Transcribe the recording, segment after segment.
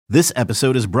This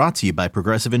episode is brought to you by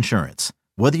Progressive Insurance.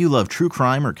 Whether you love true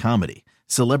crime or comedy,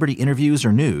 celebrity interviews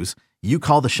or news, you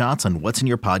call the shots on what's in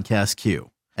your podcast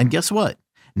queue. And guess what?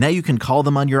 Now you can call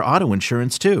them on your auto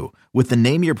insurance too with the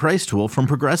Name Your Price tool from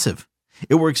Progressive.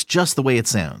 It works just the way it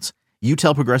sounds. You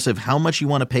tell Progressive how much you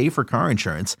want to pay for car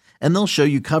insurance, and they'll show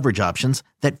you coverage options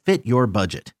that fit your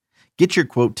budget. Get your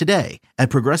quote today at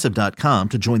Progressive.com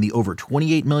to join the over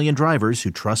 28 million drivers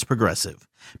who trust Progressive.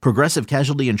 Progressive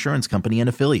Casualty Insurance Company and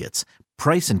Affiliates.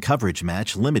 Price and coverage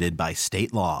match limited by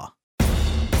state law.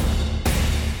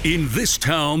 In this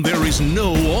town, there is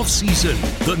no off-season.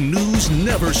 The news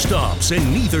never stops,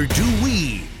 and neither do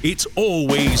we. It's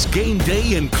always game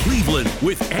day in Cleveland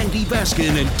with Andy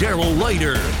Baskin and Daryl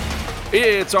Ryder.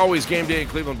 It's always game day in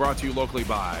Cleveland, brought to you locally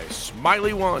by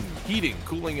Smiley One Heating,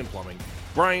 Cooling, and Plumbing.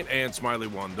 Bryant and Smiley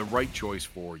One, the right choice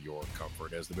for your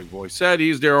comfort. As the big boy said,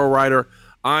 he's Daryl Ryder.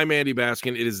 I'm Andy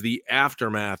Baskin. It is the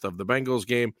aftermath of the Bengals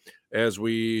game as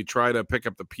we try to pick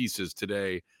up the pieces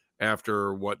today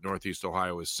after what Northeast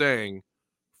Ohio is saying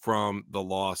from the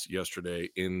loss yesterday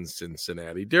in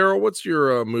Cincinnati. Daryl, what's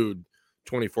your mood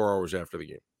 24 hours after the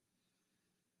game?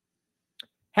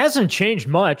 Hasn't changed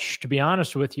much, to be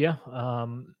honest with you.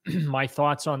 My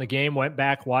thoughts on the game, went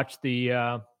back, watched the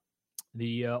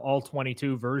all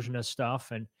 22 version of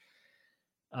stuff. And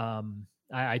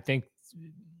I think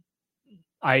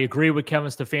I agree with Kevin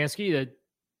Stefanski that,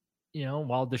 you know,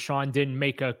 while Deshaun didn't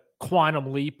make a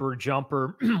quantum leap or jump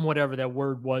or whatever that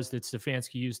word was that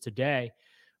Stefanski used today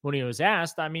when he was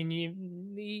asked, I mean,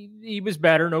 he was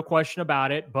better, no question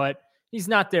about it, but he's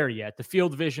not there yet. The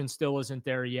field vision still isn't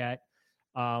there yet.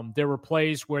 There were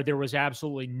plays where there was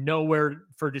absolutely nowhere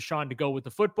for Deshaun to go with the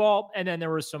football, and then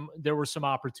there were some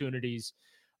opportunities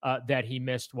that he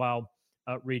missed while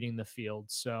reading the field.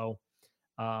 So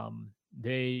I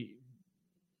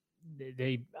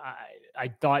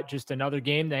thought just another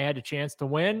game they had a chance to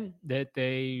win that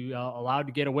they allowed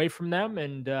to get away from them,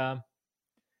 and I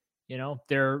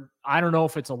don't know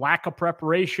if it's a lack of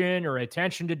preparation or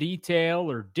attention to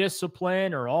detail or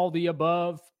discipline or all the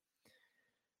above,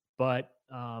 but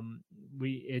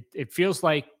it feels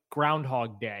like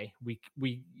Groundhog Day.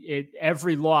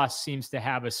 Every loss seems to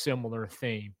have a similar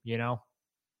theme, you know.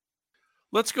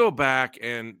 Let's go back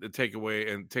and take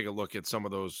a look at some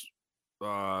of those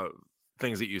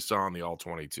things that you saw in the all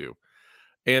 22.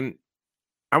 And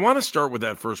I want to start with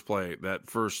that first play, that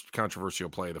first controversial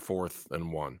play, the 4th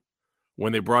and 1,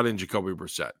 when they brought in Jacoby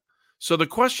Brissett. So the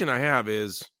question I have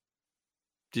is,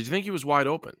 did you think he was wide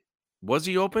open? Was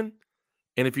he open?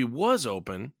 And if he was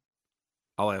open,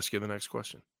 I'll ask you the next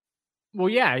question. Well,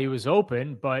 yeah, he was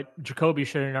open, but Jacoby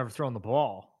should have never thrown the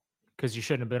ball because he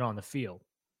shouldn't have been on the field.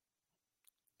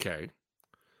 Okay.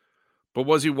 But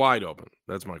was he wide open?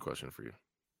 That's my question for you.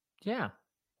 Yeah.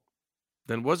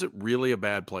 Then was it really a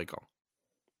bad play call?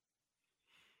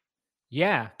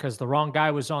 Yeah, because the wrong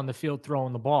guy was on the field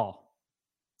throwing the ball.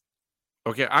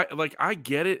 Okay, I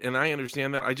get it, and I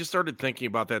understand that. I just started thinking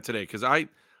about that today because I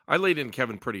laid in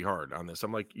Kevin pretty hard on this.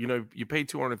 I'm like, you paid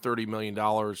 $230 million.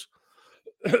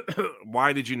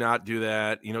 Why did you not do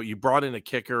that? You brought in a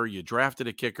kicker. You drafted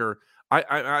a kicker.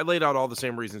 I laid out all the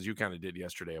same reasons you kind of did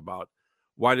yesterday about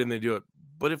why didn't they do it.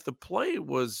 But if the play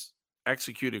was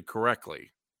executed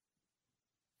correctly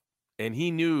and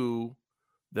he knew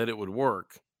that it would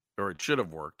work or it should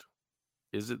have worked,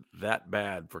 is it that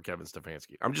bad for Kevin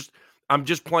Stefanski? I'm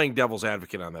just playing devil's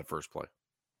advocate on that first play.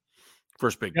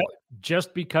 First big play.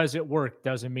 Just because it worked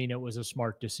doesn't mean it was a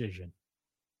smart decision.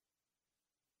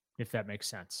 If that makes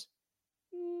sense.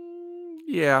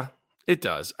 Yeah, it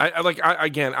does.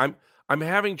 I'm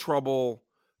having trouble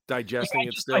digesting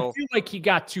it still. I feel like he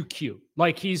got too cute.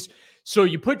 So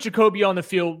you put Jacoby on the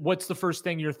field. What's the first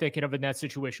thing you're thinking of in that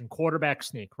situation? Quarterback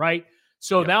sneak, right?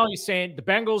 So now he's saying the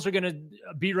Bengals are going to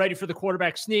be ready for the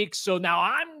quarterback sneak. So now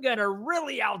I'm going to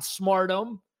really outsmart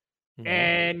them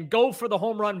and go for the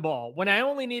home run ball when I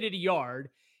only needed a yard.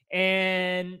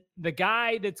 And the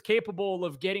guy that's capable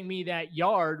of getting me that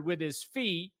yard with his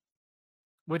feet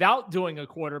without doing a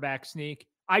quarterback sneak,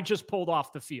 I just pulled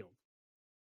off the field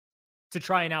to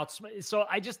try and outsmart. So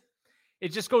it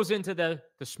just goes into the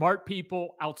smart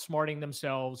people outsmarting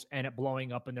themselves and it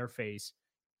blowing up in their face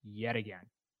yet again.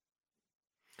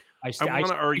 I want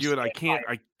to argue it. I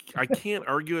can't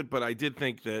argue it, but I did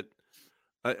think that.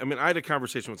 I had a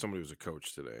conversation with somebody who was a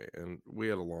coach today, and we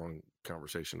had a long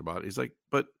conversation about it. He's like,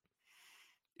 but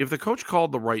if the coach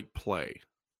called the right play,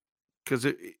 because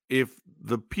if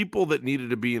the people that needed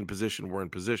to be in position were in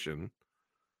position,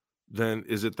 then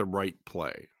is it the right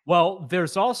play? Well,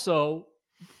 there's also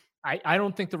I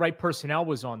don't think the right personnel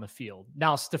was on the field.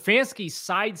 Now, Stefanski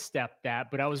sidestepped that,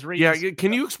 but I was reading. Yeah,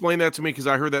 can you explain that to me? Because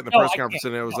I heard that in the No, press I conference,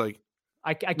 can't. and I was No, like,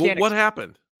 I well, can't. what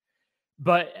happened?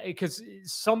 But because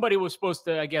somebody was supposed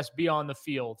to, I guess, be on the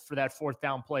field for that fourth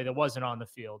down play that wasn't on the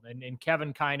field. And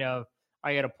Kevin kind of,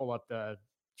 I had to pull up the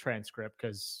transcript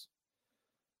because,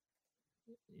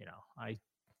 I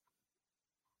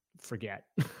forget.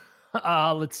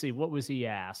 Let's see. What was he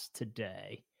asked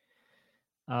today?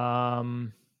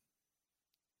 Let's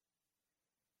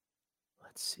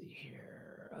see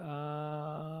here.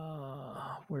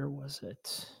 Where was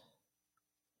it?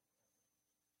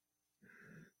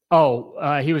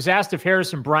 He was asked if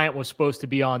Harrison Bryant was supposed to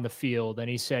be on the field, and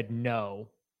he said no.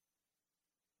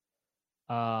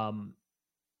 And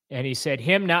he said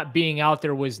him not being out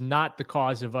there was not the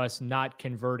cause of us not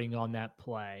converting on that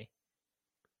play.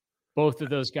 Both of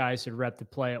those guys had repped the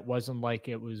play. It wasn't like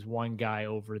it was one guy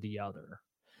over the other.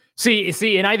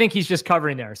 See, and I think he's just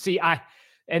covering there.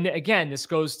 And again, this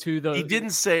goes to the. He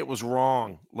didn't say it was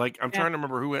wrong. Like, I'm trying to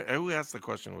remember who asked the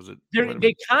question. Was it?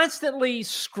 They constantly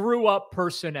screw up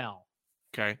personnel.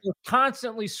 Okay. They're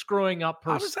constantly screwing up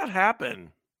personnel. How does that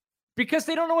happen? Because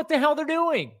they don't know what the hell they're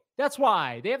doing. That's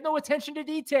why. They have no attention to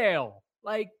detail.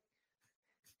 Like,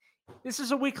 this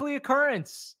is a weekly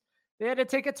occurrence. They had to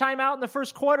take a timeout in the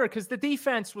first quarter because the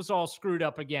defense was all screwed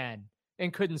up again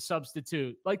and couldn't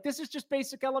substitute. Like, this is just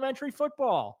basic elementary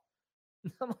football.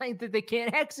 Like, that they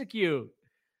can't execute.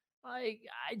 Like,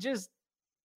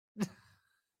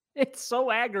 it's so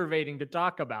aggravating to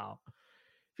talk about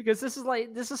because this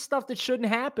is stuff that shouldn't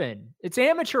happen. It's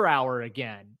amateur hour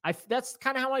again. That's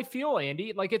kind of how I feel,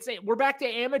 Andy. Like, we're back to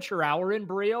amateur hour in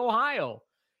Berea, Ohio,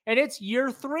 and it's year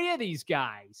 3 of these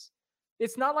guys.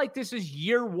 It's not like this is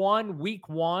year 1, week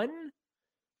 1.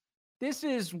 This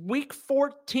is week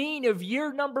 14 of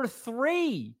year number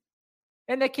 3,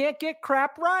 and they can't get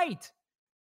crap right.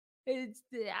 And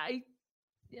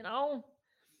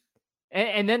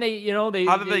then they.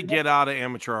 How did they get out of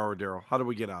amateur hour, Daryl? How do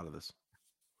we get out of this?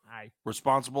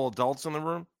 Responsible adults in the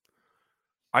room?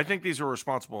 I think these are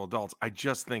responsible adults. I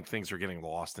just think things are getting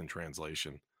lost in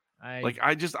translation. I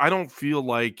don't feel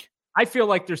like. I feel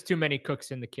like there's too many cooks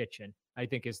in the kitchen, I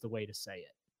think is the way to say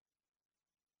it.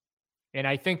 And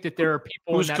I think that there are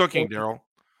people. Who's cooking, Daryl?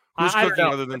 Who's cooking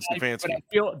other than Stefanski?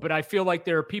 But I feel like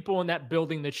there are people in that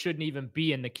building that shouldn't even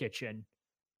be in the kitchen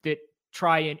that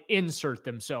try and insert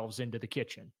themselves into the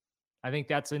kitchen. I think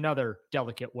that's another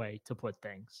delicate way to put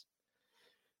things.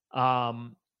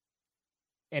 And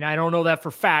I don't know that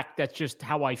for fact. That's just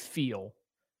how I feel.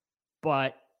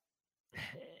 But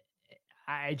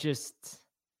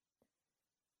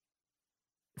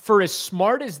for as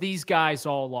smart as these guys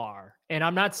all are, and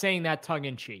I'm not saying that tongue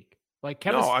in cheek. Like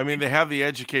Kevin, no, I mean they have the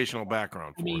educational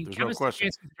background for it. There's Kevin no question.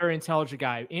 Stefanski's a very intelligent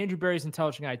guy. Andrew Berry's an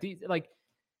intelligent guy.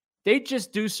 They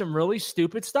just do some really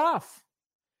stupid stuff,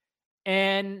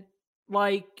 and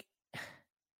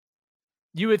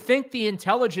you would think the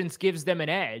intelligence gives them an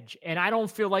edge, and I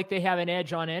don't feel like they have an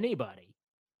edge on anybody.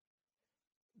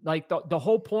 Like the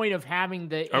whole point of having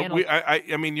the.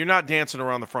 I mean, you're not dancing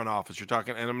around the front office. You're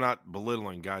talking, and I'm not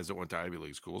belittling guys that went to Ivy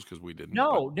League schools because we didn't.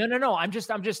 No. I'm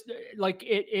just like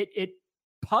it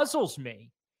puzzles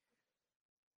me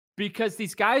because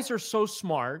these guys are so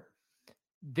smart.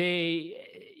 They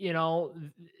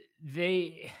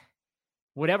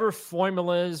whatever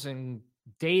formulas and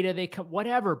data they come,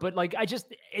 whatever. But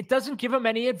it doesn't give them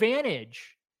any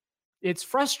advantage. It's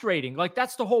frustrating. Like,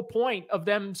 that's the whole point of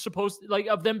them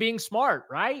of them being smart,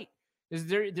 right? Is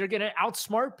they're going to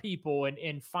outsmart people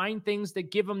and find things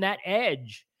that give them that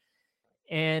edge.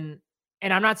 And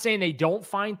I'm not saying they don't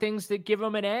find things that give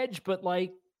them an edge, but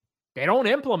they don't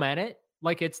implement it.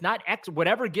 Like, it's not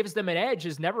whatever gives them an edge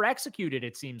is never executed.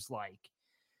 It seems like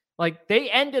they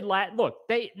ended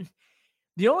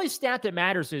the only stat that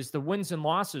matters is the wins and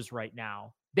losses right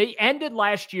now. They ended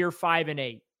last year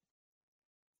 5-8.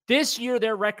 This year,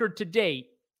 their record to date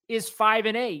is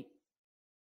 5-8.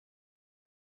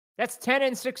 That's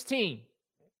 10-16.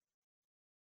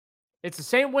 It's the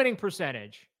same winning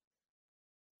percentage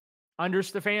under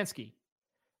Stefanski.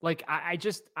 Like, I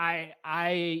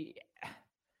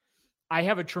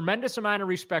have a tremendous amount of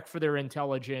respect for their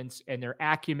intelligence and their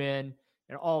acumen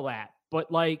and all that. But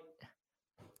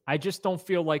I just don't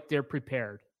feel like they're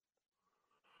prepared.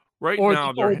 Right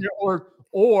now,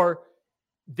 or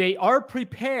they are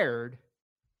prepared,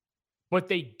 but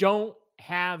they don't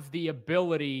have the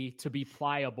ability to be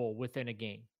pliable within a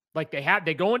game. Like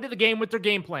they go into the game with their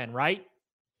game plan, right?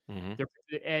 Mm-hmm.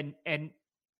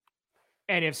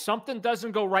 And if something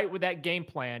doesn't go right with that game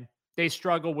plan, they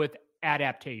struggle with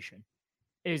adaptation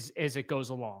as it goes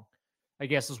along, I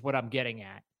guess is what I'm getting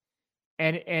at.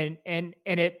 And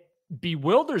it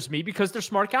bewilders me because they're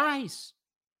smart guys.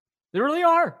 They really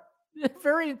are. They're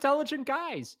very intelligent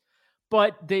guys.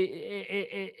 But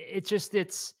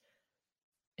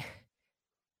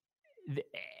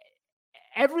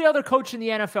every other coach in the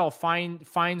NFL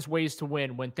finds ways to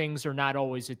win when things are not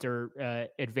always at their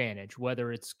advantage,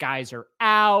 whether it's guys are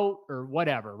out or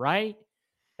whatever, right?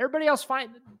 Everybody else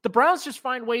the Browns just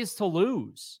find ways to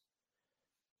lose,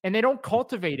 and they don't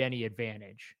cultivate any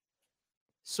advantage.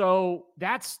 So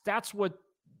that's what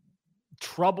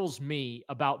troubles me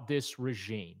about this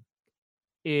regime,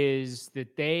 is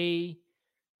that they,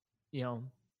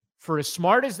 for as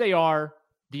smart as they are,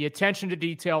 the attention to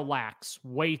detail lacks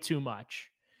way too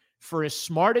much. For as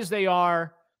smart as they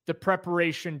are, the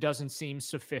preparation doesn't seem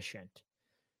sufficient.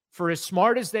 For as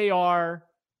smart as they are,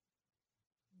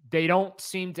 they don't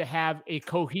seem to have a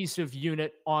cohesive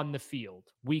unit on the field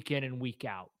week in and week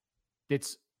out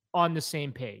that's on the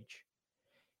same page.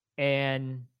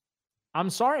 And I'm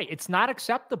sorry, it's not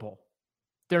acceptable.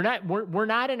 We're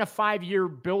not in a 5-year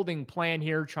building plan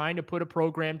here trying to put a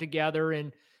program together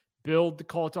and build the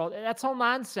culture. That's all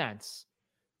nonsense.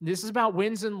 This is about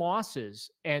wins and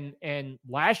losses. And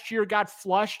last year got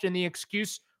flushed, and the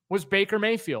excuse was Baker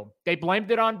Mayfield. They blamed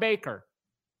it on Baker.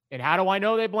 And how do I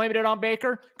know they blamed it on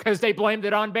Baker? Because they blamed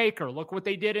it on Baker. Look what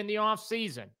they did in the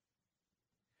offseason.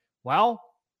 Well,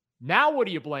 now what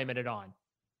are you blaming it on?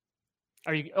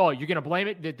 You're going to blame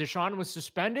it that Deshaun was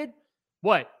suspended?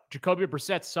 What? Jacoby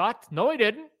Brissett sucked? No, he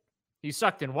didn't. He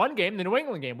sucked in one game, the New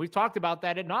England game. We've talked about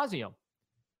that ad nauseum.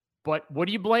 But what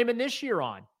are you blaming this year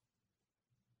on?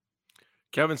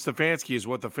 Kevin Stefanski is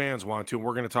what the fans want to.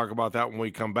 We're going to talk about that when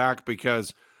we come back,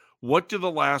 because what do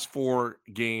the last 4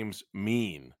 games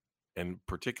mean? In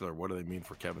particular, what do they mean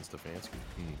for Kevin Stefanski?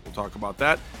 We'll talk about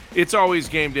that. It's always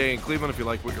game day in Cleveland. If you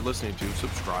like what you're listening to,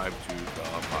 subscribe to